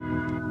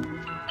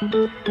Hey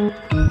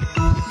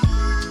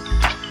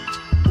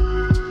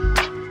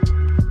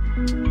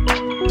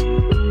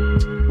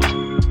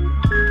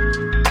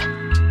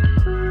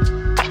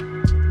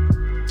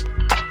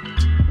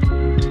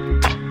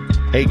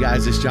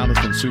guys, it's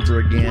Jonathan Super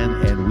again,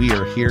 and we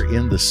are here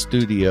in the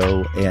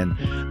studio, and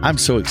I'm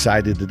so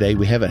excited today.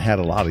 We haven't had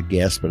a lot of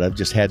guests, but I've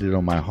just had it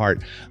on my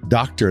heart.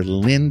 Dr.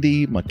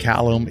 Lindi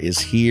McCallum is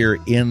here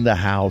in the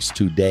house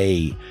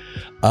today.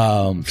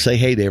 Say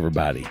hey to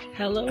everybody.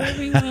 Hello,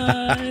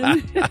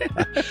 everyone.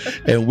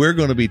 And we're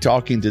going to be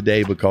talking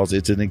today because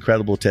it's an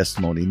incredible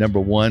testimony. Number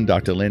one,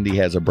 Dr. Lindi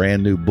has a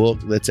brand new book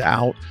that's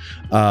out,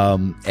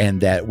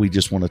 and that we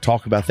just want to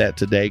talk about that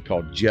today,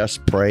 called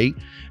Just Pray.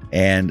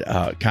 And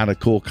kind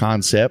of cool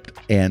concept.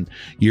 And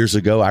years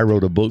ago, I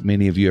wrote a book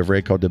many of you have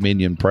read called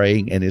Dominion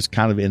Praying, and it's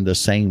kind of in the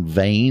same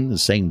vein, the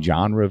same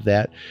genre of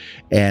that.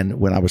 And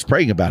when I was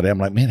praying about it, I'm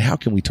like, man, how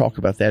can we talk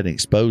about that and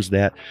expose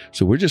that?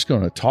 So we're just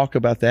going to talk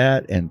about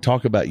that and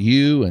talk about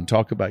you and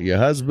talk about your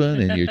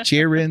husband and your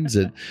childrens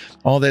and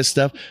all that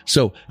stuff.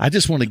 So I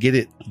just want to get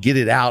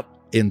it out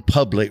in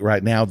public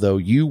right now, though.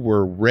 You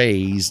were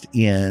raised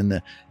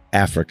in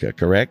Africa,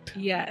 correct?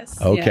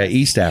 Yes. Okay, yes.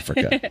 East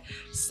Africa.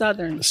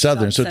 Southern.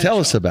 So tell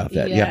us about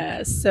that.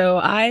 Yeah. So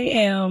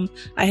I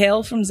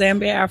hail from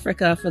Zambia,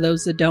 Africa, for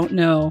those that don't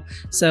know.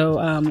 So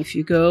if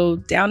you go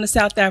down to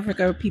South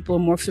Africa, people are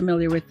more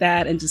familiar with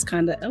that, and just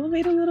kind of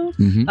elevate a little.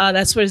 Mm-hmm.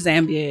 That's where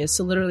Zambia is.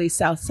 So literally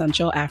South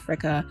Central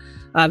Africa.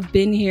 I've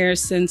been here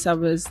since I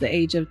was the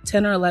age of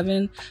 10 or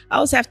 11. I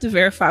always have to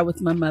verify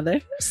with my mother,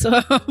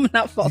 so I'm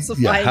not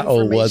falsifying how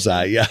old was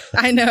I? Yeah.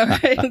 I know,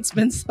 right? It's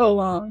been so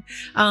long.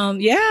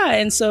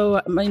 And so,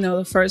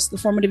 the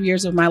formative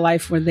years of my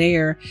life were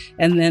there.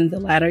 And then the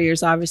latter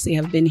years obviously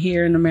have been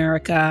here in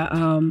America.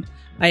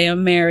 I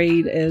am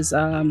married, as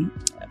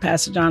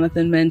Pastor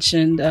Jonathan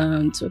mentioned,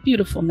 to a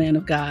beautiful man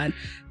of God.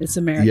 It's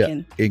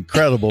American. Yeah,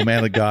 incredible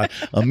man of God,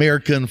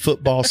 American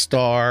football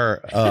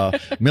star,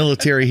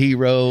 military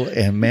hero,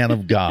 and man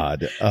of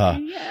God.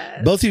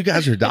 Yes. Both of you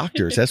guys are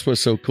doctors. That's what's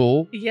so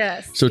cool.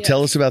 Yes. So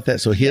tell us about that.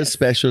 So his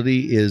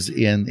specialty is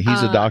he's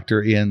a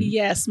doctor in?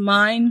 Yes,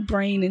 mind,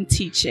 brain, and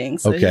teaching.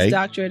 So his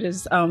doctorate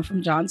is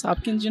from Johns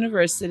Hopkins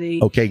University.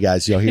 Okay,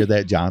 guys, y'all hear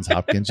that? Johns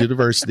Hopkins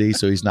University.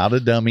 So he's not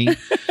a dummy.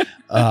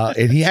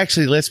 And he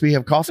actually lets me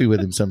have coffee with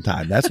him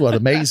sometime. That's what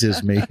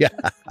amazes me.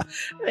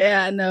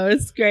 Yeah, no,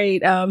 it's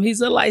great.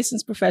 He's a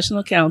licensed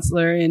professional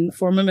counselor and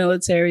former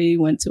military,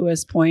 went to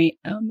West Point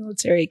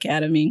Military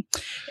Academy.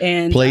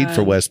 And played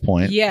for West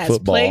Point. Yes,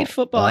 football. Played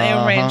football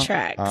and ran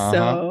track.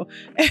 So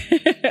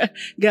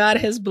God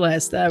has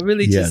blessed.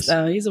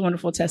 He's a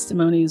wonderful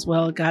testimony as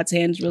well. God's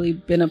hand's really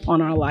been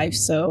upon our life.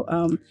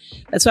 So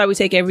that's why we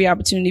take every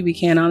opportunity we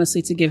can,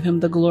 honestly, to give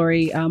him the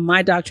glory.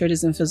 My doctorate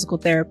is in physical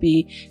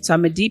therapy. So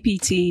I'm a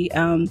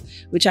DPT,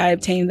 which I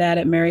obtained that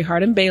at Mary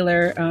Hardin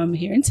Baylor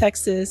here in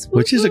Texas.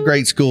 Which is a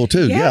great school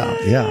too.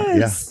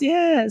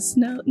 Yes.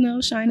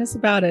 No shyness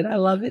about it. I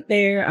love it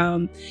there.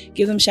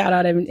 Give them shout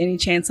out any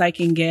chance I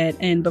can get.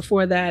 And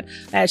before that,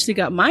 I actually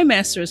got my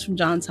master's from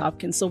Johns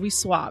Hopkins. So we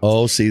swapped.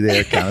 Oh, see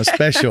there, kind of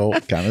special.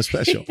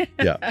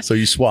 Yeah. So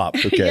you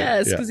swapped. Okay.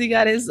 Yes, because he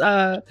got his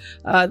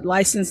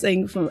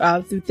licensing from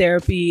through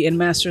therapy and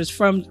master's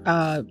from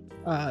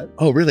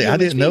oh, really? I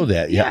didn't know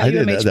that. Yeah, I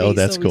didn't know that. Oh,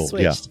 that's cool.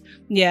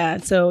 Yeah.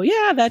 So,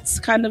 that's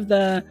kind of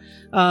the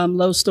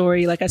low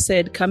story. Like I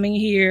said, coming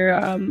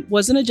here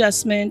was an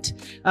adjustment.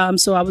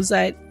 So I was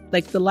at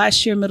the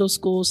last year middle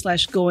school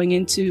 / going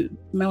into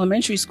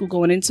elementary school,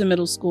 going into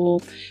middle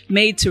school,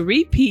 made to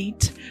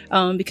repeat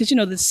because,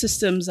 the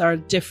systems are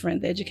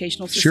different. The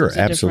educational systems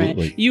are different.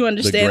 Absolutely. You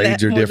understand the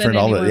grades that are more different.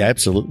 than anyone.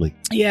 Absolutely.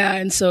 Yeah.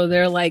 And so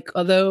they're like,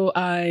 although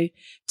I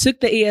took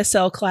the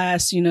ESL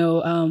class,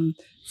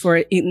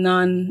 for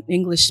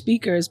non-English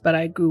speakers, but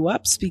I grew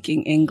up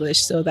speaking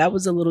English. So that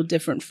was a little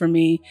different for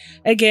me.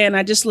 Again,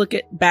 I just look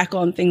back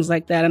on things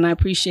like that, and I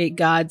appreciate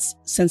God's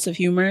sense of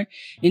humor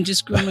in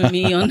just grooming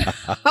me on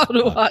how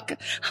to walk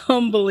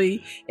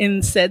humbly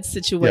in said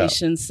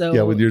situations.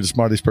 So when you're the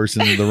smartest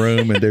person in the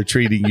room and they're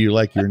treating you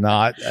like you're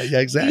not.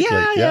 Exactly.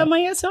 Yeah.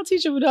 My ESL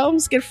teacher would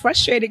almost get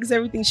frustrated because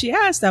everything she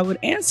asked, I would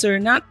answer,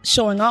 not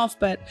showing off,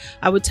 but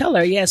I would tell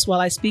her, yes,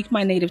 while I speak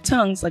my native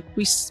tongues,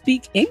 we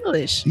speak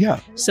English. Yeah.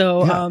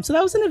 So, so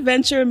that was an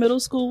adventure. Middle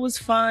school was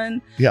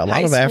fun. Yeah, a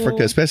lot of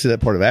Africa, especially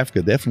that part of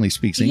Africa, definitely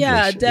speaks English.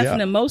 Yeah,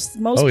 definitely. Most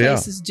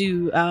places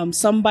do.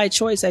 Some by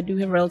choice. I do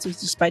have relatives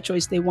just by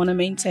choice. They want to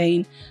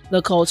maintain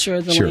the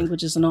culture, the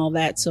languages, and all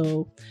that.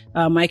 So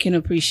I can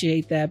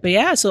appreciate that.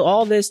 But so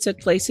all this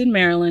took place in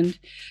Maryland.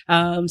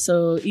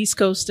 So East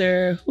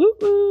Coaster.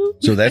 Woo-woo.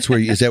 So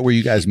is that where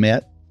you guys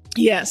met?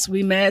 Yes,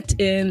 we met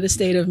in the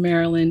state of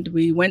Maryland.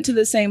 We went to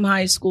the same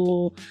high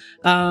school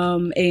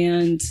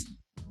and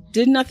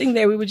did nothing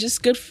there. We were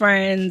just good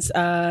friends.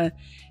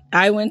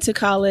 I went to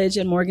college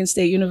at Morgan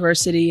State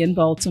University in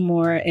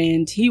Baltimore,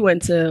 and he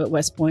went to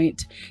West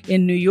Point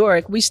in New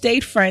York. We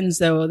stayed friends,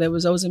 though. There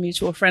was always a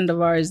mutual friend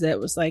of ours that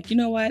was like, you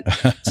know what?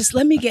 Just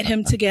let me get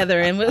him together.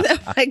 And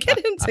I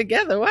get him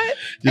together. What?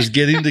 Just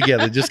get him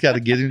together. Just got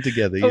to get him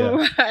together. Yeah,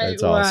 right,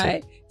 that's awesome.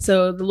 Right.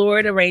 So the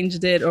Lord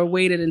arranged it, or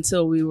waited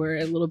until we were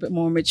a little bit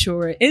more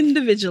mature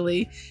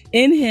individually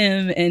in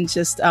Him and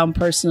just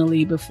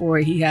personally before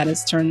He had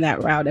us turn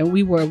that route. And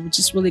we were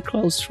just really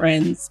close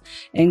friends,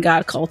 and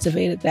God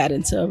cultivated that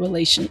into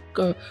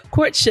a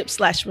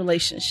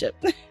courtship/relationship.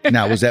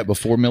 Now, was that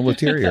before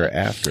military or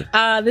after?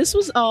 This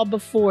was all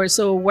before.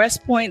 So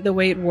West Point, the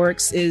way it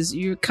works is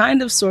you're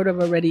kind of sort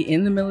of already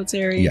in the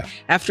military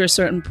after a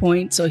certain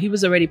point. So he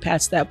was already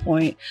past that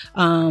point.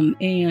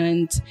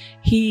 And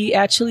he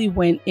actually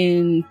went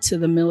into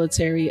the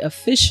military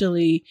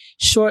officially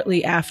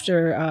shortly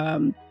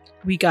after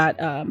we got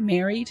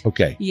married.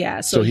 Okay.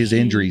 Yeah. So his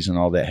injuries and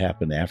all that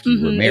happened after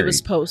you were married. It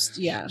was post.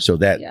 Yeah. So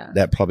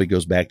that probably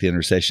goes back to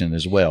intercession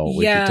as well.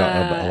 We could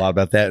talk a lot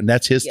about that. And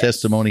that's his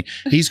testimony.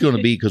 He's going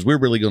to be, because we're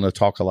really going to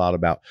talk a lot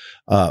about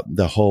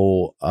the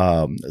whole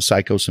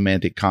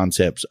psychosomatic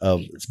concepts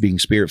of being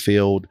spirit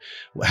filled.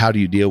 How do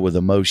you deal with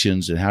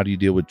emotions, and how do you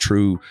deal with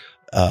true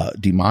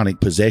demonic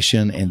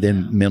possession, and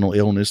then mental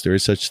illness. There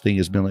is such a thing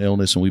as mental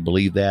illness, and we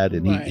believe that.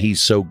 And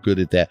he's so good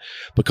at that,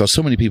 because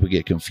so many people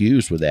get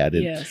confused with that.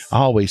 And I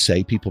always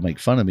say, people make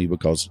fun of me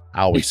because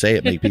I always say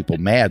it make people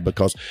mad,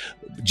 because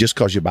just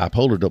because you're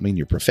bipolar don't mean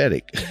you're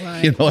prophetic.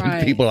 And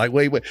people are like,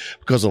 wait,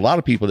 because a lot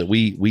of people that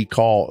we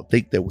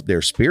think that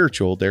they're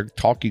spiritual, they're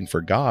talking for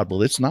God.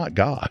 Well, it's not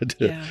God.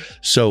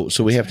 So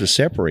we have to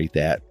separate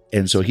that.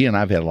 And so he and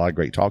I have had a lot of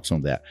great talks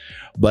on that.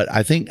 But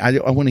I think I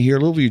want to hear a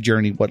little of your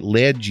journey. What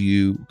led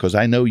you, because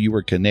I know you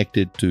were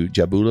connected to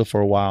Jabula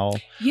for a while.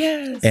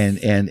 Yes. And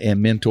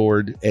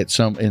mentored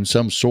in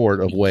some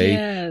sort of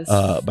way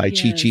by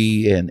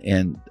Chi-Chi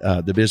and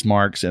the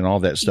Bismarcks and all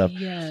that stuff.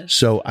 Yes.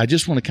 So I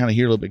just want to kind of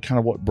hear a little bit kind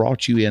of what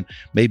brought you in.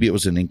 Maybe it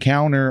was an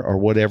encounter or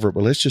whatever,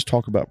 but let's just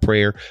talk about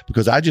prayer,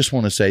 because I just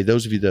want to say,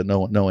 those of you that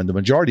know, and the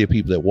majority of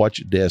people that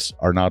watch this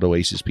are not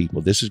Oasis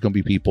people. This is going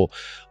to be people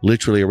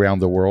literally around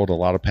the world, a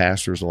lot of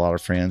pastors, a lot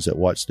of friends that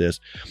watch this.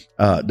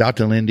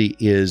 Dr. Lindi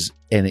is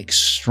an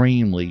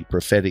extremely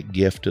prophetic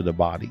gift to the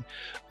body.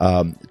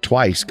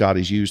 Twice God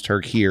has used her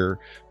here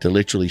to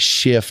literally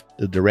shift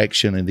the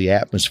direction and the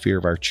atmosphere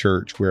of our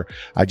church, where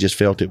I just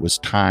felt it was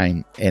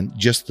time, and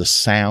just the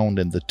sound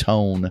and the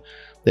tone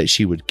that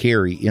she would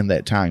carry in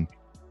that time.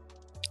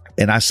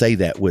 And I say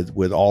that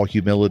with all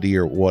humility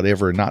or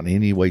whatever, not in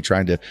any way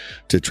trying to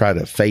try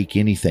to fake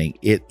anything.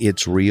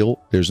 It's real.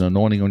 There's an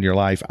anointing on your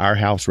life. Our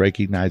house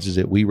recognizes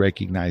it. We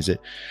recognize it.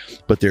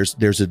 But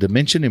there's a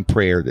dimension in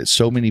prayer that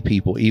so many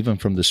people, even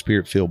from the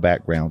spirit-filled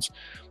backgrounds,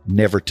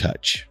 never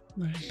touch.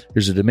 Right.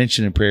 There's a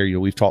dimension in prayer.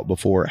 We've talked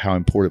before how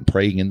important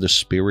praying in the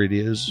Spirit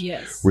is.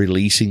 Yes.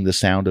 Releasing the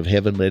sound of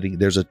heaven,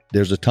 there's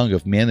a tongue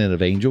of men and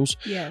of angels.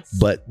 Yes.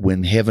 But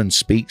when heaven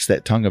speaks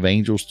that tongue of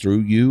angels through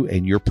you,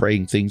 and you're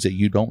praying things that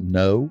you don't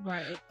know,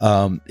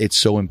 it's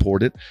so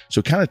important.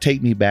 So kind of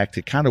take me back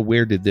to kind of,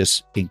 where did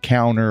this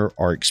encounter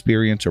or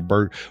experience or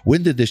birth,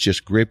 when did this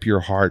just grip your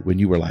heart, when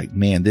you were like,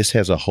 man, this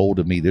has a hold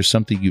of me. There's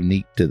something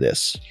unique to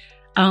this.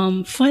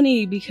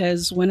 Funny,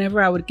 because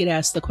whenever I would get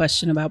asked the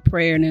question about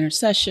prayer and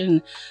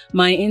intercession,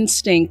 my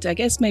instinct, I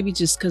guess maybe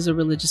just because of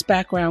religious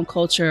background,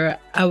 culture,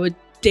 I would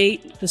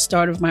date the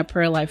start of my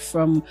prayer life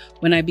from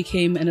when I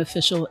became an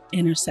official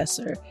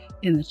intercessor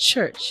in the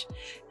church.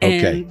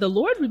 And the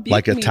Lord rebuked me.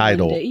 Like a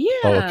title. One day. Yeah.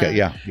 Oh, okay.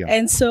 Yeah.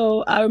 And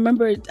so I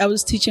remember I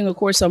was teaching a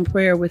course on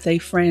prayer with a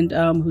friend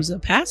who's a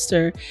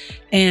pastor,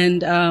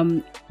 and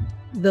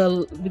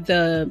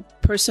the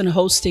person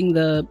hosting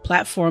the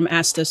platform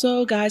asked us,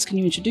 "Oh, guys, can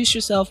you introduce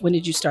yourself? When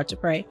did you start to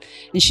pray?"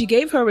 And she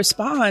gave her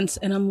response,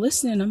 and I'm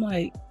listening. I'm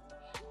like,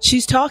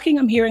 she's talking,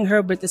 I'm hearing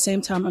her, but at the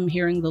same time, I'm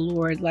hearing the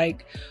Lord.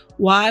 Like,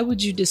 why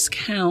would you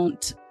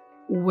discount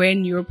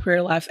when your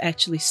prayer life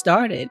actually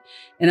started?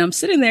 And I'm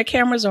sitting there,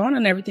 cameras are on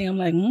and everything. I'm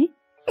like,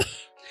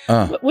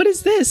 what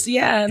is this?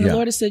 Yeah. And the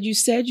Lord has said you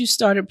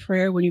started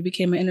prayer when you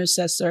became an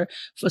intercessor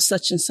for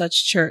such and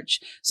such church.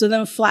 So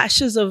then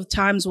flashes of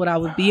times when I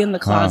would be in the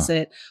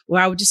closet,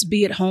 where I would just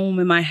be at home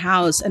in my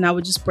house, and I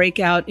would just break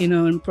out,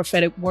 in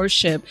prophetic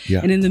worship.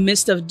 And in the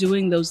midst of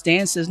doing those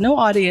dances, no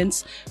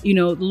audience, the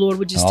Lord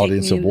would just take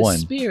me in the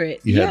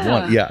spirit. You had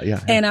one. Yeah.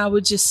 And I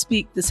would just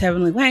speak this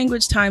heavenly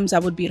language. Times I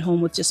would be at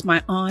home with just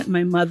my aunt,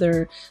 my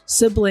mother,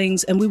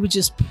 siblings, and we would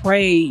just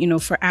pray,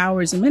 for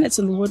hours and minutes.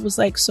 And the Lord was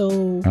like,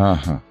 so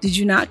did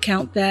you not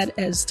count that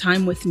as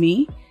time with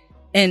me?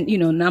 And,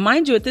 now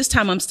mind you, at this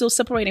time, I'm still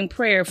separating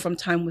prayer from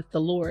time with the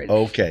Lord.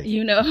 Okay.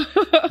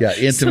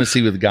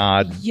 Intimacy with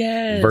God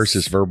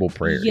versus verbal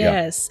prayer.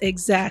 Yes,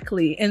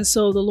 exactly. And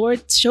so the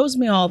Lord shows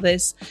me all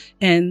this,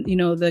 and,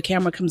 the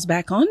camera comes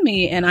back on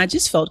me, and I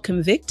just felt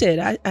convicted.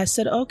 I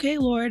said, okay,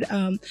 Lord,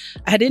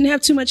 I didn't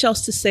have too much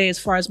else to say as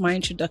far as my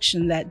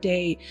introduction that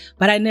day,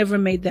 but I never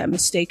made that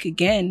mistake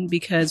again,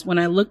 because when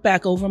I look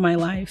back over my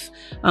life,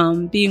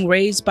 being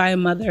raised by a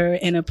mother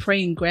and a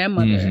praying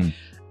grandmother,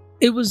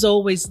 it was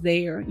always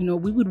there.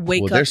 We would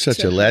wake up. Well, there's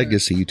such a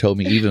legacy. You told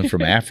me even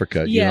from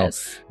Africa,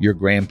 Yes. Your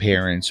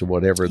grandparents or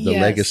whatever, the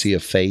Yes. legacy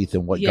of faith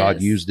and what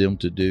God used them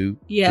to do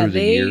through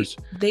the years.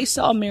 They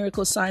saw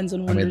miracle signs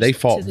and wonders. They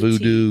fought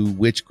voodoo,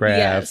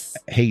 witchcraft,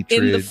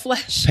 hatred, in the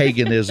flesh,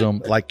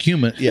 paganism, like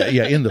human.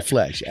 In the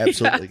flesh.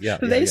 Absolutely.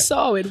 They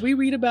saw it. We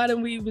read about it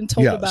and we've been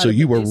told about it. So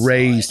you were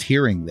raised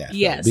hearing that,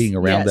 being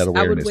around that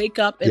awareness. I would wake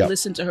up and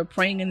listen to her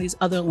praying in these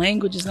other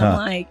languages. And I'm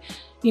like,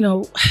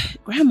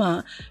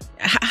 Grandma,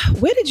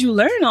 where did you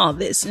learn all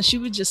this? And she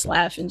would just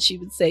laugh and she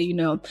would say,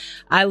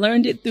 I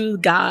learned it through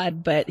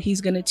God, but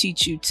he's going to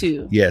teach you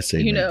too. Yes.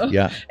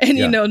 Amen.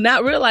 And,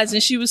 not realizing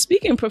she was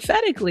speaking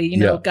prophetically,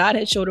 God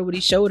had showed her what he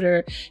showed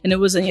her, and it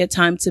wasn't yet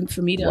time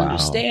for me to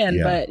understand.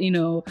 But,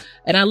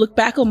 and I look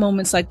back on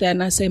moments like that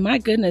and I say, my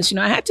goodness,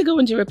 I had to go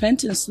into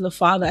repentance to the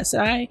Father. I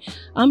said,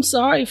 I'm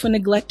sorry for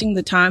neglecting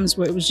the times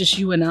where it was just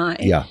you and I.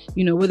 Yeah.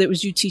 Whether it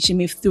was you teaching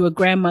me through a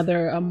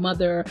grandmother, a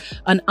mother,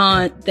 an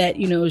aunt that,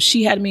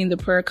 she had me in the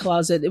prayer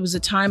closet. It was a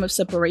time of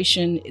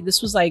separation.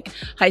 This was like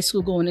high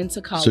school going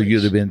into college. So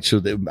you'd have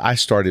been, I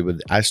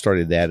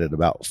started that at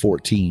about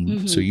 14.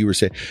 Mm-hmm. So you were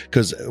saying,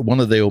 because one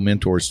of the old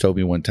mentors told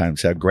me one time,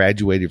 I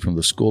graduated from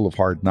the School of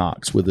Hard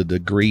Knocks with a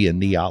degree in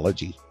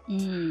neology.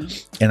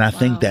 And I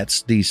think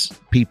that's these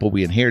people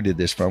we inherited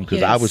this from,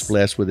 because I was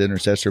blessed with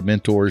intercessor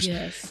mentors.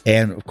 Yes.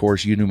 And of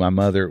course, you knew my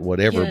mother,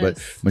 whatever. Yes.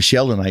 But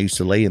Michelle and I used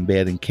to lay in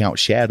bed and count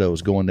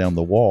shadows going down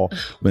the wall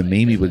when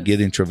Mimi would get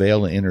in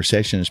travail and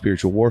intercession and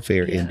spiritual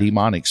warfare and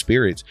demonic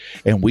spirits.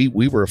 And we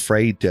were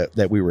afraid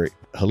that we were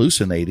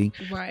hallucinating.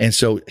 Right. And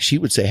so she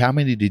would say, how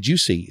many did you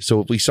see? So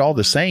if we saw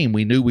the same,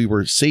 we knew we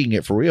were seeing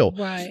it for real.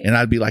 Right. And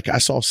I'd be like, I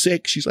saw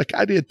 6. She's like,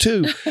 I did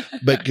too.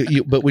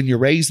 But when you're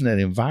raised in that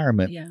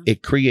environment,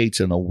 it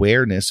creates an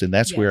awareness. And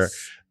that's where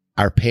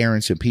our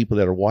parents and people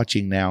that are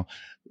watching now,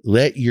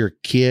 let your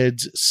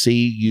kids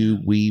see you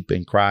weep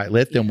and cry.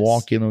 Let them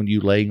walk in on you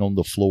laying on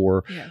the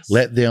floor. Yes.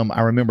 Let them,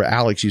 I remember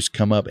Alex used to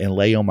come up and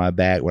lay on my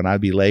back when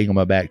I'd be laying on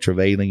my back,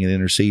 travailing and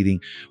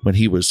interceding. When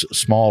he was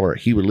smaller,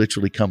 he would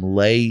literally come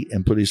lay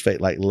and put his face,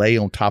 like lay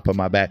on top of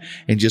my back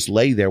and just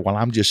lay there while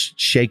I'm just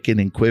shaking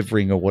and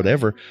quivering or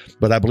whatever.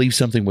 But I believe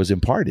something was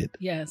imparted.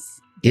 Yes.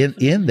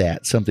 In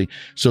that something.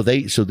 So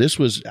this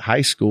was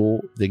high school,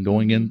 then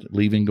going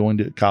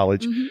to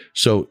college. Mm-hmm.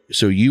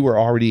 So you were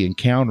already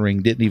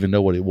encountering, didn't even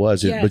know what it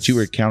was, but you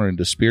were encountering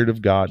the Spirit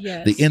of God,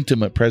 the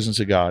intimate presence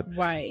of God.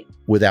 Right.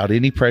 Without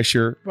any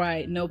pressure.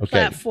 Right. No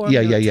platform,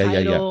 no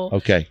title.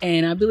 Okay.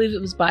 And I believe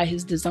it was by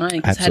his design,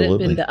 because had it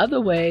been the other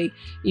way,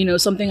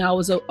 something I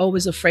was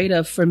always afraid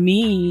of for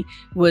me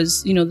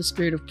was, the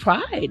spirit of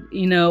pride,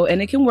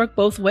 and it can work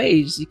both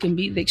ways. You can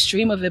be the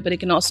extreme of it, but it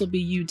can also be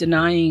you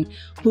denying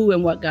who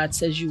and what God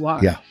says you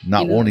are. Yeah.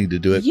 Not wanting to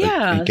do it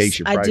in case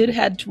you're prideful. I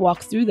had to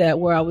walk through that,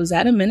 where I was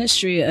at a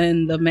ministry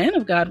and the man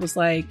of God was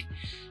like,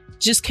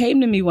 just came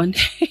to me one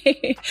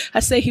day. I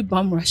say he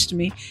bum rushed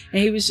me,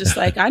 and he was just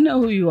like, I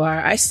know who you are.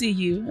 I see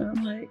you. And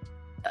I'm like,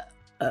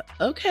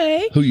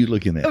 okay. Who you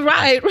looking at?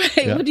 Right.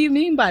 Yeah. What do you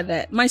mean by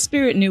that? My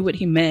spirit knew what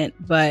he meant,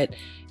 but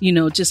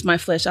just my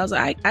flesh. I was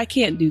like, I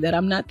can't do that.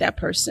 I'm not that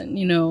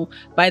person.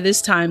 By this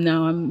time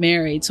now I'm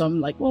married. So I'm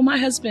like, well, my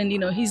husband,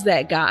 he's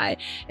that guy.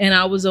 And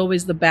I was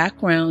always the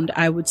background,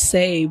 I would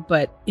say,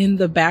 but in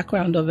the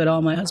background of it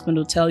all, my husband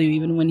will tell you,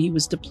 even when he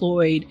was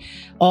deployed,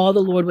 all the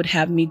Lord would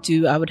have me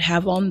do, I would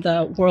have on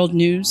the world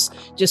news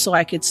just so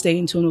I could stay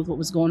in tune with what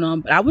was going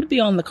on. But I would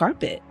be on the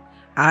carpet.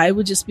 I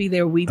would just be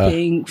there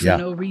weeping for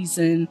no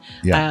reason.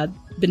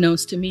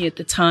 Beknownst to me at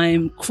the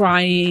time,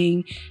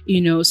 crying,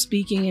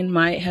 speaking in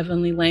my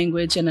heavenly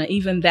language. And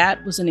even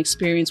that was an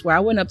experience where I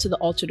went up to the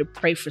altar to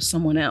pray for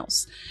someone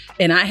else.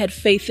 And I had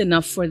faith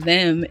enough for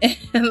them.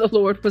 And the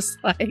Lord was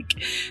like,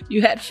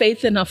 you had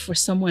faith enough for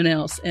someone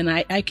else. And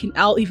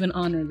I'll even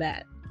honor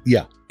that.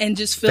 Yeah. And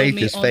just fill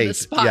me on the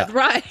spot. Yeah.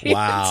 Right.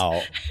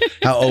 Wow.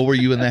 How old were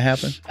you when that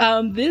happened?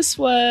 This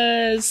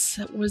was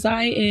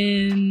I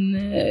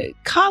in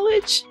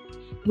college?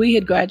 We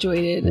had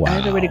graduated. Wow. I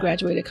had already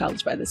graduated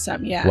college by this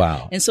time. Yeah.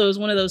 Wow. And so it was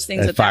one of those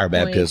things at fire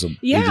that point, baptism.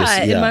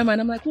 Yeah. In my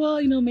mind, I'm like,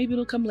 well, maybe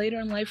it'll come later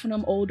in life when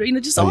I'm older.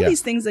 Just all these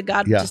things that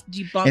God just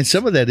debunks. And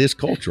some of that is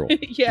cultural.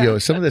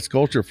 Some of that's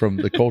culture from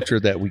the culture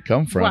that we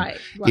come from. Right.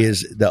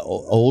 Is the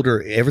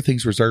older,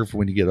 everything's reserved for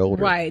when you get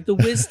older. Right. The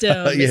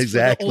wisdom is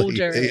exactly. for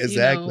the older.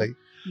 Exactly.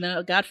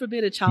 No, God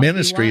forbid a child.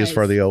 Ministry is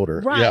for the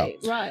older. Right,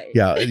 yeah. Right.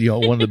 Yeah.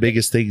 One of the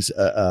biggest things,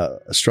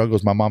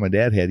 struggles my mom and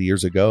dad had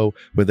years ago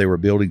when they were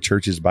building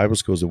churches, Bible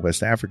schools in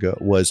West Africa,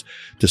 was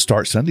to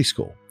start Sunday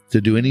school, to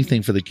do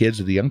anything for the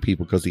kids or the young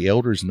people, because the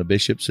elders and the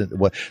bishops,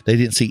 they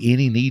didn't see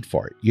any need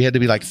for it. You had to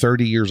be like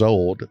 30 years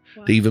old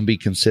to even be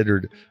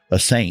considered a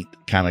saint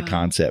kind of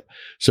concept.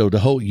 So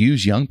to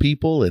use young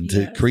people and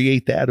to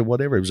create that or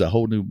whatever, it was a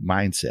whole new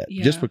mindset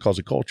just because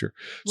of culture.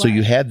 Right. So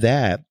you had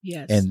that.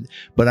 Yes.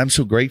 But I'm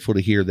so grateful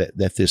to hear that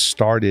this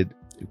started,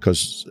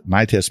 because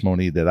my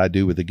testimony that I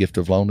do with the gift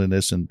of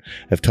loneliness and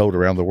have told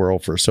around the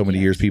world for so many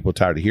years, people are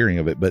tired of hearing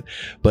of it.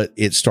 But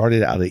it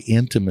started out of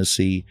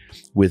intimacy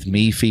with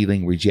me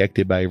feeling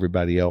rejected by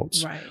everybody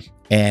else. Right.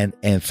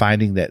 and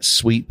finding that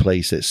sweet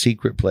place, that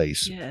secret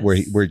place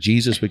where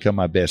Jesus become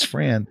my best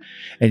friend,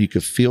 and you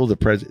could feel the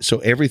presence. So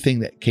everything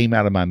that came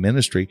out of my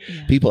ministry,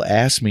 people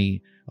ask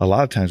me a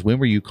lot of times, when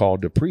were you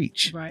called to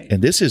preach? Right.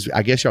 And this is,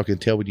 I guess y'all can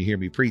tell when you hear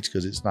me preach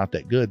because it's not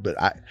that good, but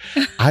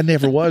I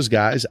never was,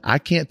 guys. I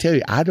can't tell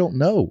you. I don't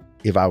know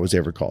if I was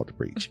ever called to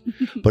preach,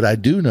 but I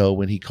do know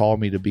when he called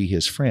me to be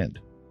his friend.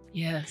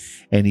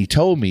 Yes. And he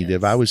told me that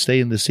if I would stay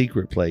in the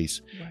secret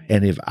place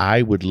and if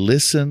I would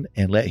listen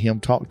and let him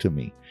talk to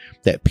me,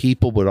 that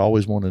people would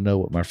always want to know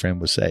what my friend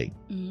was saying.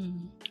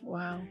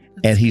 Wow.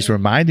 And he's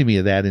reminding me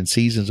of that in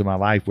seasons of my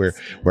life where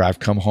I've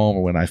come home,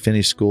 or when I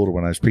finished school, or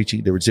when I was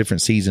preaching. There were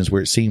different seasons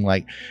where it seemed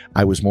like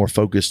I was more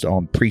focused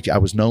on preaching. I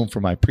was known for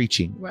my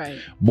preaching,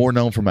 more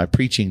known for my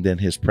preaching than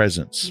his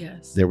presence.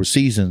 Yes. There were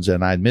seasons,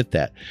 and I admit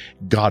that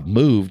God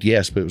moved,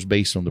 yes, but it was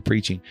based on the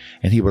preaching.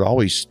 And he would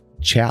always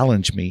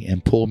challenge me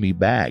and pull me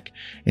back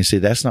and say,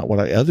 that's not what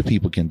other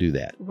people can do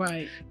that.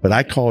 Right. But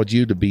I called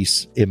you to be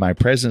in my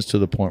presence to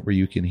the point where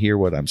you can hear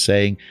what I'm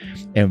saying.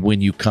 And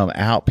when you come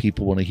out,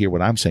 people want to hear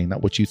what I'm saying,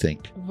 not what you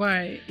think.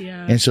 Right.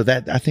 Yeah. And so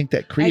that, I think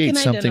that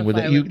creates something with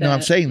it. You know,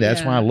 I'm saying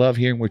that's why I love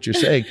hearing what you're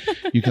saying.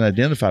 You can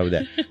identify with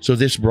that. So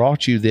this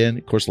brought you then,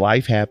 of course,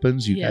 life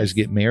happens. You guys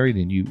get married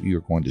and you're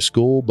going to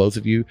school, both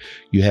of you.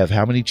 You have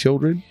how many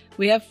children?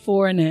 We have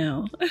 4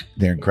 now.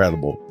 They're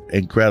incredible.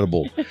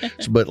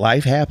 But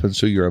life happens.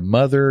 So you're a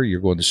mother,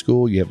 you're going to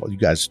school, you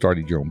guys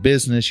started your own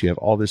business, you have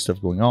all this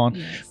stuff going on,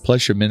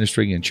 plus you're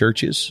ministering in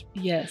churches.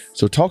 Yes.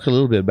 So talk a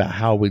little bit about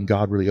how when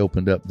God really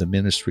opened up the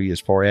ministry as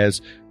far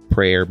as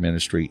prayer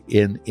ministry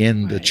in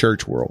the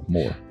church world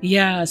more.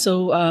 Yeah.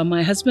 So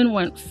my husband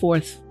went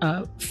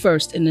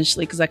first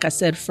initially, because like I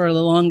said, for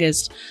the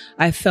longest,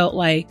 I felt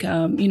like,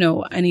 I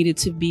needed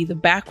to be the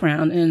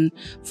background. And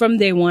from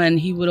day one,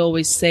 he would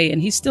always say,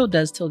 and he still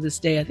does till this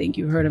day, I think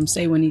you heard him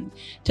say when he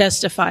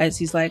testifies,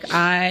 he's like,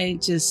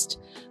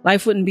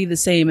 life wouldn't be the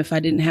same if I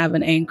didn't have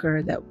an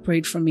anchor that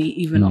prayed for me,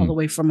 even all the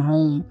way from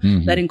home.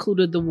 That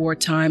included the war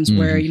times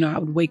where, I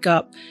would wake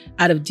up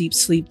out of deep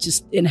sleep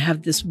and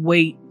have this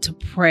weight to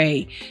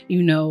pray,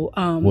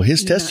 well,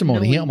 his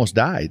testimony, he almost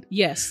died.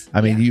 Yes.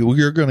 I mean,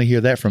 you're going to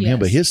hear that from him,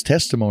 but his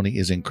testimony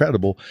is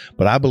incredible.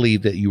 But I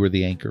believe that you were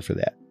the anchor for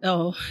that.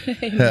 Oh,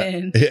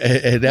 amen.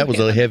 And that was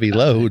a heavy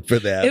load for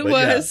that. It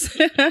was.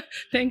 Yeah.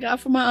 Thank God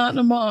for my aunt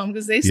and mom,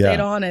 because they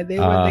stayed on it. They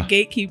were the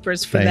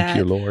gatekeepers for that. Thank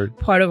you, Lord.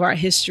 Part of our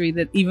history,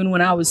 that even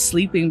when I was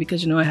sleeping,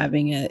 because,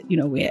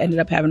 we ended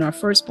up having our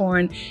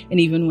firstborn. And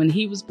even when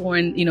he was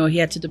born, he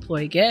had to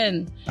deploy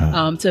again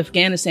to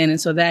Afghanistan. And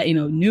so that,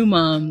 new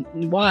mom,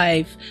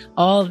 wife,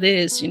 all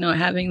this,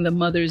 having the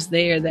mothers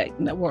there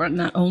that were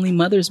not only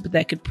mothers, but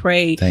that could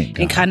pray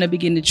and kind of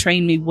begin to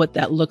train me what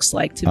that looks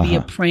like to be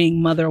a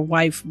praying mother,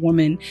 wife,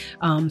 woman,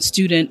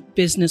 student,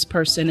 business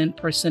person, and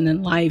person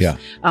in life.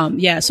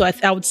 So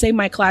I would say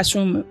my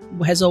classroom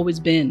has always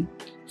been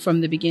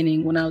from the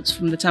beginning.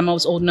 From the time I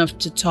was old enough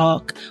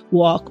to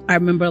walk, I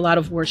remember a lot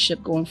of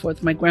worship going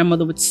forth. My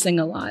grandmother would sing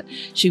a lot.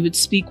 She would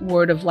speak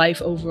word of life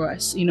over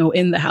us,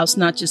 in the house,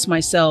 not just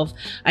myself.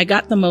 I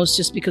got the most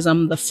just because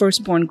I'm the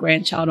firstborn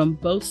grandchild on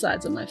both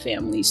sides of my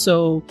family.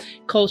 So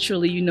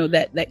culturally,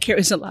 that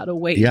carries a lot of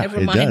weight. Yeah,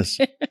 Never mind. It does.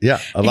 Yeah,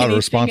 a lot of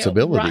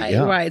responsibility.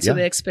 Right. So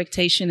the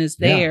expectation is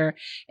there.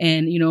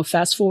 And,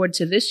 fast forward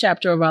to this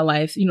chapter of our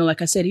life,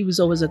 like I said, he was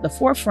always at the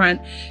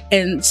forefront,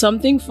 and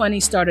something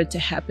funny started to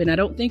happen. I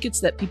don't think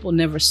it's that people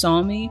never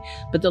saw me,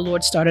 but the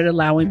Lord started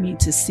allowing me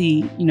to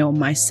see,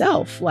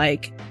 myself,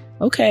 like,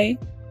 okay,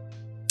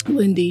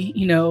 Lindy,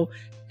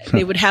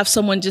 they would have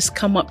someone just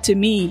come up to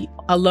me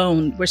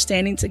alone. We're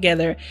standing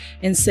together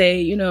and say,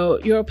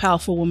 you're a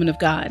powerful woman of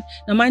God.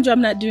 Now, mind you,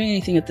 I'm not doing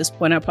anything at this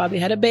point. I probably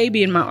had a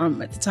baby in my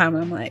arm at the time.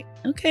 And I'm like,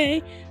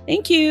 okay,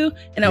 thank you.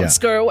 And I would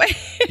scurry away.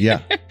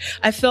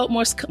 I felt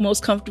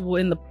most comfortable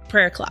in the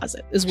prayer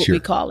closet is what we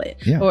call it,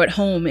 or at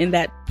home in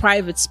that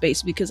private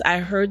space, because I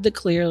heard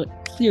the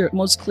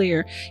most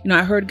clear.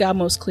 I heard God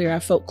most clear. I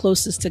felt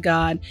closest to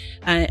God,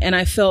 and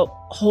I felt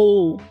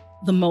whole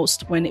the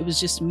most when it was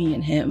just me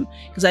and him,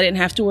 because I didn't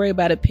have to worry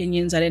about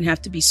opinions. I didn't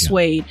have to be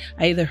swayed.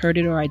 I either heard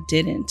it or I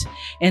didn't.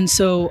 And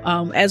so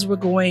as we're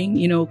going,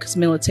 because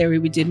military,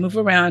 we did move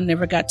around,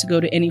 never got to go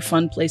to any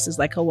fun places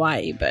like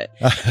Hawaii, but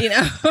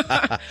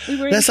we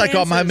were that's like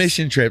all my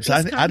mission trips.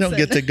 I don't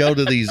get to go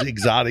to these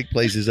exotic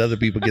places other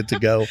people get to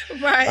go.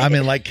 Right. I'm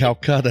in like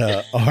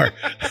Calcutta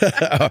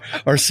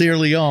or Sierra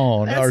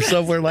Leone or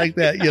somewhere like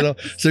that,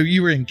 So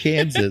you were in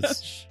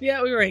Kansas.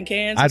 Yeah, we were in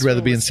Kansas. I'd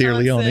rather be in Sierra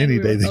Leone any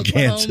day than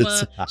Kansas.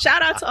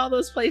 Shout out to all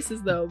those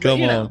places though. But,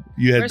 Come on.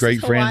 You had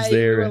great friends Hawaii,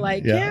 there. We were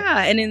like,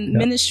 and in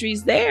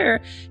ministries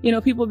there,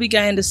 people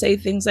began to say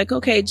things like,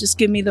 okay, just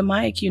give me the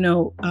mic, and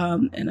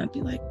I'd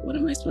be like, what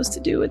am I supposed to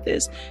do with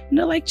this?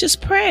 Like,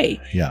 just pray.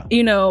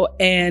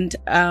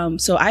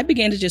 And so I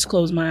began to just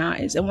close my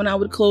eyes. And when I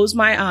would close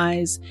my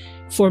eyes,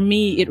 for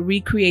me, it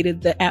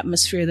recreated the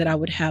atmosphere that I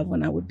would have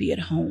when I would be at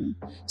home.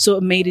 So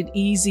it made it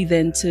easy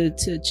then to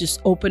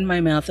just open my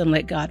mouth and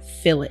let God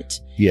fill it.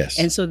 Yes.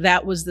 And so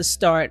that was the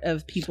start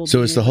of people.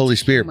 So it's the Holy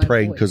Spirit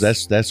praying, because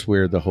voice. that's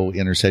where the whole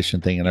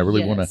intercession thing. And I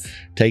really want to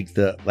take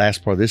the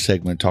last part of this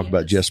segment and talk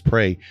about just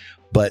pray.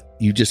 But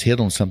you just hit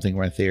on something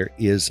right there.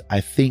 Is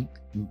I think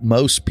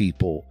most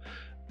people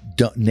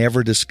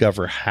never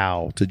discover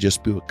how to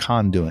just be a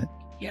conduit.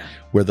 Yeah.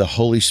 Where the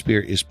Holy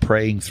Spirit is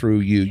praying through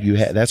you.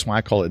 Yes. That's why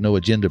I call it no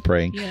agenda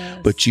praying. Yes.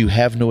 But you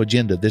have no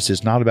agenda. This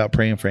is not about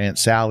praying for Aunt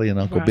Sally and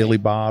Uncle Billy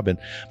Bob and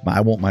I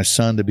want my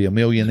son to be a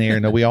millionaire.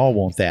 No, we all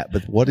want that.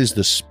 But what is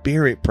the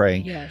Spirit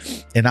praying?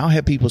 Yes. And I'll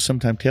have people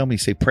sometimes tell me,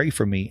 say, pray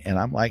for me. And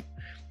I'm like,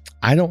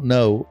 I don't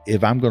know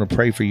if I'm going to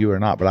pray for you or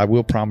not, but I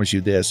will promise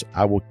you this.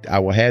 I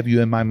will have you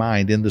in my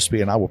mind in the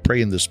Spirit, and I will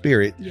pray in the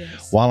Spirit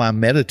while I'm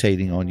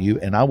meditating on you,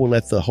 and I will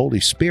let the Holy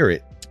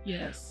Spirit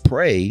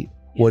pray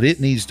what it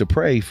needs to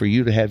pray for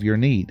you to have your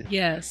need.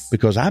 Yes.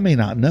 Because I may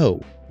not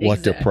know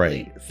what to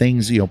pray.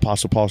 Things,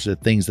 Apostle Paul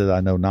said, things that I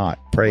know not,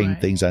 praying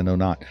things I know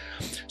not.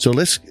 So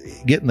let's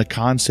get in the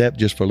concept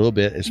just for a little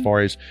bit as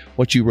far as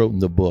what you wrote in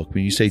the book.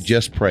 When you say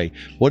just pray,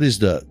 what is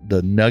the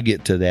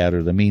nugget to that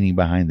or the meaning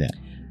behind that?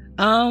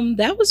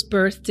 That was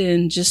birthed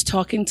in just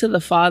talking to the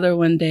Father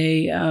one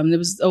day. It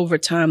was over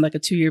time, like a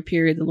 2-year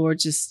period.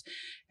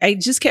 I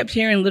just kept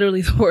hearing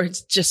literally the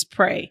words, just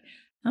pray.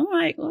 I'm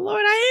like, well,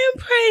 Lord, I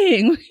am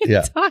praying. What are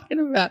you talking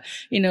about?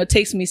 It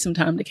takes me some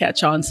time to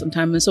catch on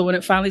sometime. And so when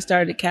it finally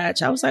started to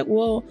catch, I was like,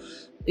 well,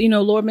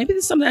 Lord, maybe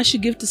this is something I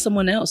should give to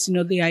someone else,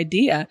 the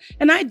idea.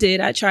 And I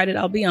did. I tried it,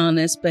 I'll be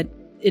honest, but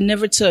it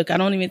never took. I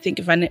don't even think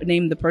if I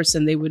named the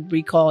person, they would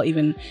recall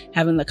even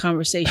having the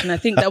conversation. I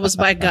think that was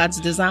by God's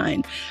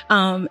design.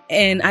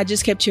 And I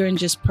just kept hearing,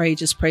 just pray,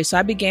 just pray. So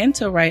I began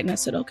to write and I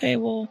said, okay,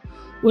 well,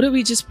 what are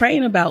we just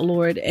praying about,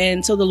 Lord?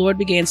 And so the Lord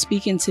began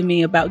speaking to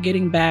me about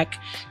getting back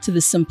to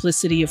the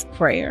simplicity of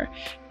prayer.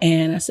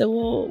 And I said,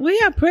 well,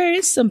 yeah, prayer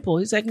is simple.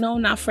 He's like, no,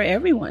 not for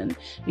everyone.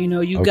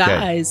 You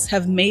guys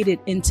have made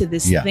it into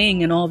this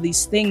thing and all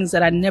these things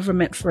that I never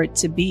meant for it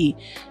to be.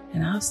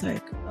 And I was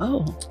like,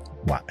 oh.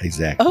 Wow,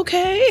 exactly.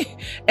 Okay.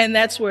 And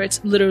that's where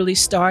it's literally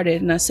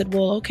started. And I said,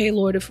 well, okay,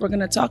 Lord, if we're going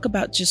to talk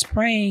about just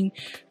praying,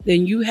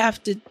 then you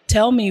have to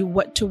tell me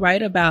what to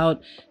write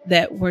about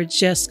that we're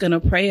just going to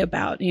pray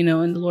about,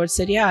 And the Lord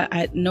said,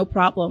 yeah, no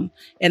problem.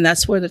 And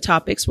that's where the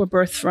topics were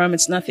birthed from.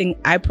 It's nothing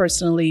I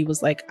personally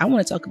was like, I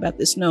want to talk about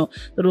this. No,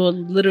 the Lord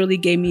literally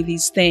gave me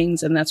these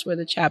things. And that's where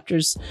the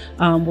chapters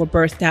were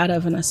birthed out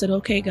of. And I said,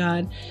 okay,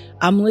 God,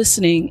 I'm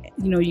listening.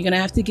 You're going to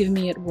have to give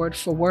me it word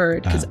for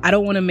word because I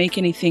don't want to make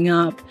anything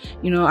up.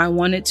 I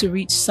wanted to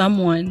reach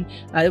someone.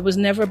 It was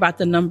never about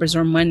the numbers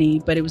or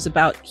money, but it was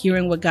about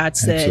hearing what God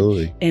said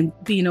and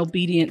being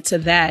obedient to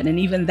that. And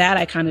even that,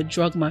 I kind of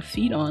drug my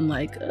feet on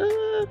like,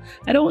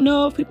 I don't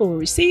know if people will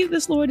receive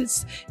this, Lord.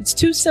 It's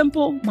too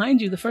simple.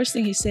 Mind you, the first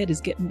thing he said is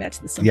getting back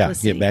to the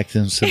simplicity. Yeah, get back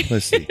to the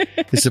simplicity.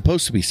 It's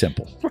supposed to be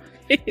simple.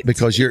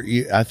 Because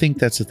I think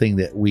that's the thing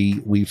that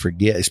we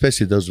forget,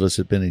 especially those of us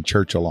that have been in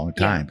church a long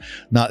time. Yeah.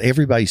 Not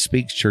everybody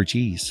speaks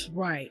churchese.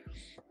 Right.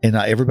 And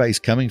not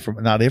everybody's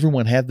not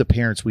everyone had the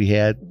parents we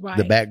had,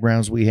 the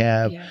backgrounds we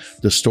have,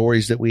 the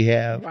stories that we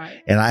have.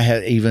 Right.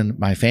 And even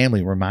my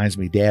family reminds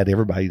me, Dad,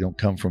 everybody don't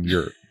come from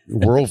your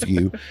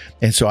worldview.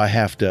 And so I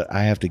have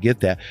to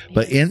get that.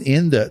 But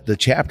in the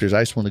chapters,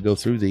 I just want to go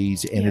through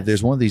these. And if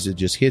there's one of these that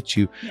just hits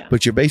you,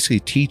 but you're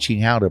basically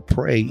teaching how to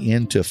pray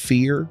into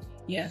fear.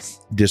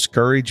 Yes.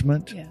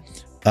 Discouragement,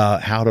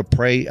 how to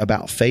pray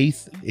about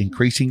faith,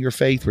 increasing your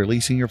faith,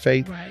 releasing your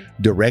faith,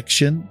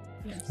 direction,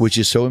 which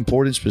is so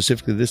important,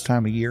 specifically this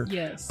time of year,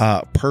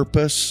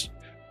 purpose,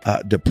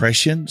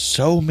 depression.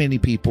 So many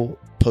people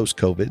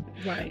post-COVID.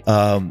 Right.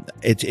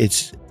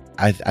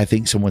 I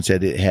think someone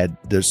said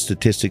the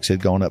statistics had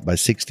gone up by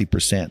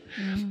 60%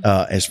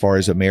 as far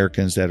as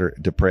Americans that are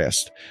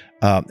depressed.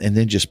 And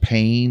then just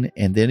pain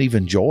and then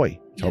even joy.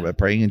 Talk about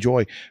praying in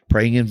joy,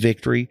 praying in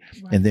victory,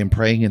 and then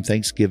praying in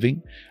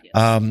thanksgiving.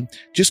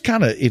 Just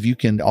kind of, if you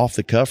can off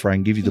the cuff, or I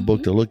can give you the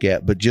book to look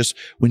at, but just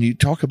when you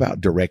talk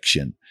about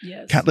direction,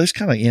 let's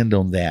kind of end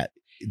on that.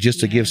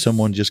 Just to give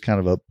someone just kind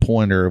of a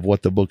pointer of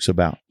what the book's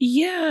about.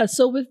 Yeah.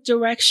 So with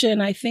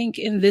direction, I think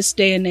in this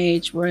day and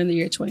age, we're in the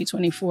year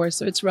 2024,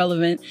 so it's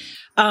relevant.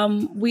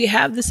 We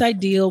have this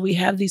ideal, we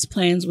have these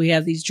plans, we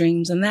have these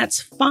dreams, and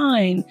that's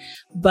fine.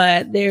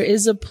 But there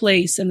is a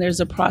place and there's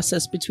a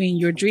process between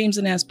your dreams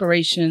and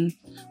aspiration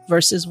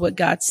versus what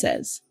God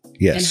says.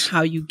 Yes. And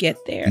how you get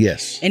there.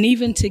 Yes. And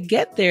even to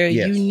get there,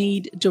 you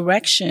need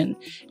direction.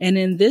 And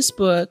in this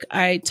book,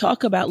 I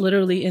talk about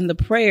literally in the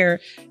prayer,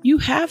 you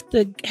have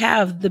to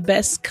have the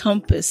best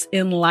compass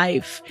in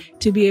life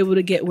to be able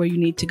to get where you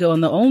need to go.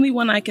 And the only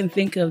one I can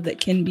think of that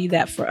can be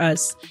that for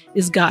us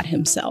is God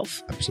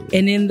himself. Absolutely.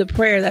 And in the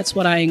prayer, that's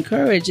what I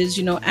encourage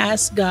is,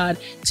 ask God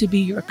to be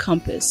your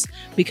compass,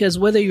 because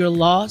whether you're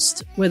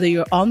lost, whether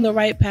you're on the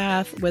right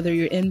path, whether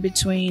you're in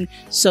between,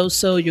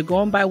 you're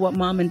going by what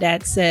mom and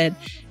dad said,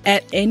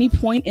 at any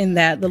point in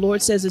that, the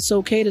Lord says it's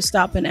okay to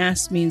stop and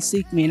ask me and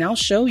seek me, and I'll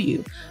show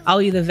you.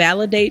 I'll either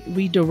validate,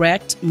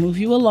 redirect, move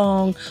you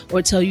along,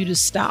 or tell you to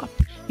stop.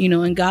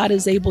 And God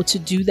is able to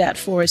do that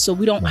for us. So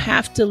we don't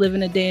have to live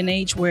in a day and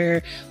age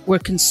where we're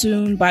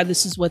consumed by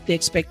this is what the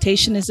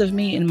expectation is of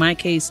me. In my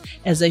case,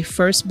 as a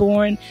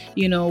firstborn,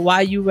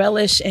 while you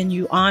relish and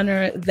you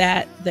honor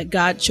that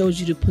God chose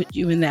you to put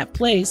you in that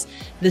place,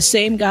 the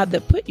same God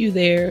that put you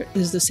there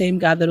is the same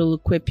God that will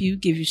equip you,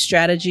 give you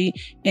strategy,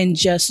 and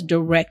just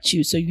direct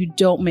you so you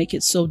don't make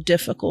it so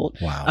difficult.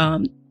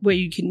 Wow. Where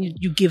you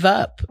give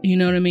up, you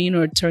know what I mean,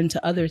 or turn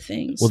to other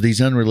things. Well, these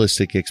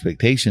unrealistic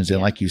expectations,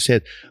 and like you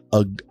said,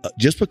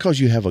 just because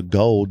you have a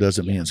goal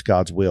doesn't mean it's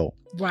God's will.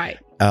 Right.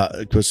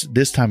 Because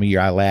this time of year,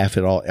 I laugh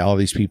at all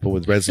these people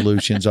with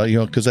resolutions,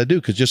 because I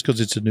do, just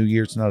because it's a new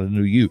year, it's not a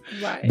new you.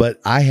 Right.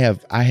 But I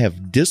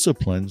have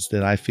disciplines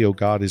that I feel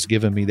God has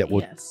given me that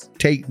will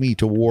take me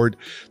toward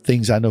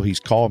things I know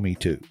He's called me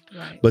to.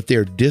 Right. But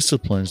they're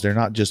disciplines. They're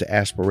not just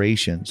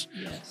aspirations.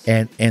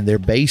 Yes. And they're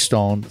based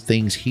on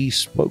things He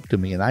spoke to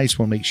me. And I just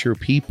want to make sure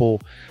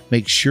people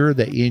make sure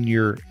that in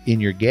your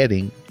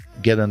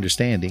get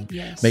understanding.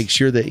 Yes. Make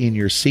sure that in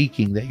your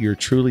seeking that you're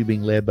truly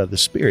being led by the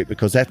Spirit,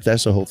 because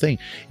that's the whole thing.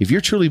 If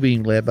you're truly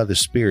being led by the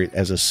Spirit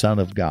as a son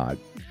of God,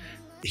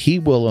 He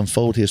will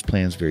unfold His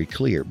plans very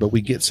clear, but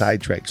we get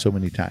sidetracked so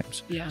many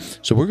times. Yeah.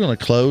 So we're going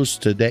to close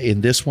today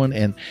in this one.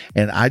 And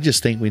I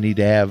just think we need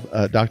to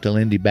have Dr.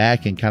 Lindi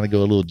back and kind of go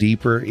a little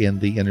deeper in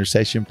the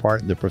intercession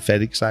part and the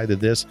prophetic side of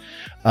this.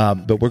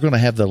 But we're going to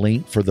have the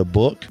link for the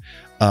book.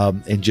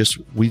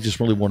 We just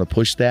really want to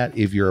push that.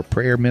 If you're a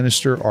prayer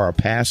minister or a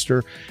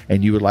pastor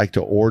and you would like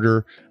to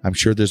order, I'm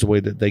sure there's a way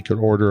that they could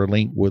order a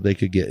link where they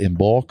could get in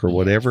bulk or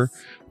whatever,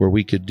 where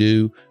we could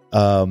do,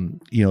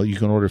 you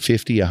can order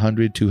 50,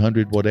 100,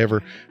 200,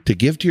 whatever, to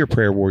give to your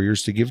prayer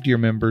warriors, to give to your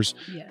members,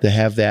 to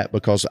have that,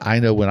 because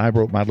I know when I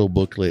wrote my little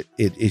booklet,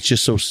 it's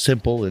just so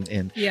simple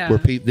and where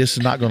this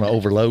is not going to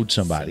overload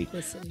somebody.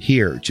 Simplicity.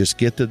 Here, just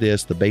get to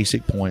this, the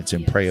basic points,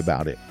 and pray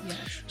about it. Yes.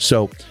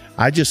 So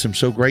I just am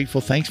so grateful.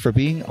 Thanks for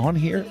being on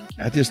here.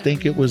 I just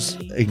think it was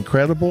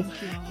incredible,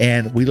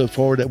 and we look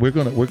forward that we're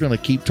gonna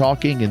keep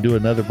talking and do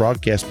another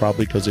broadcast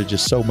probably, because there's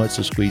just so much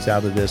to squeeze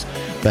out of this.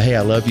 But hey,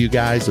 I love you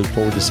guys. Look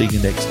forward to seeing you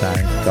next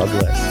time. God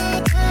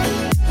bless.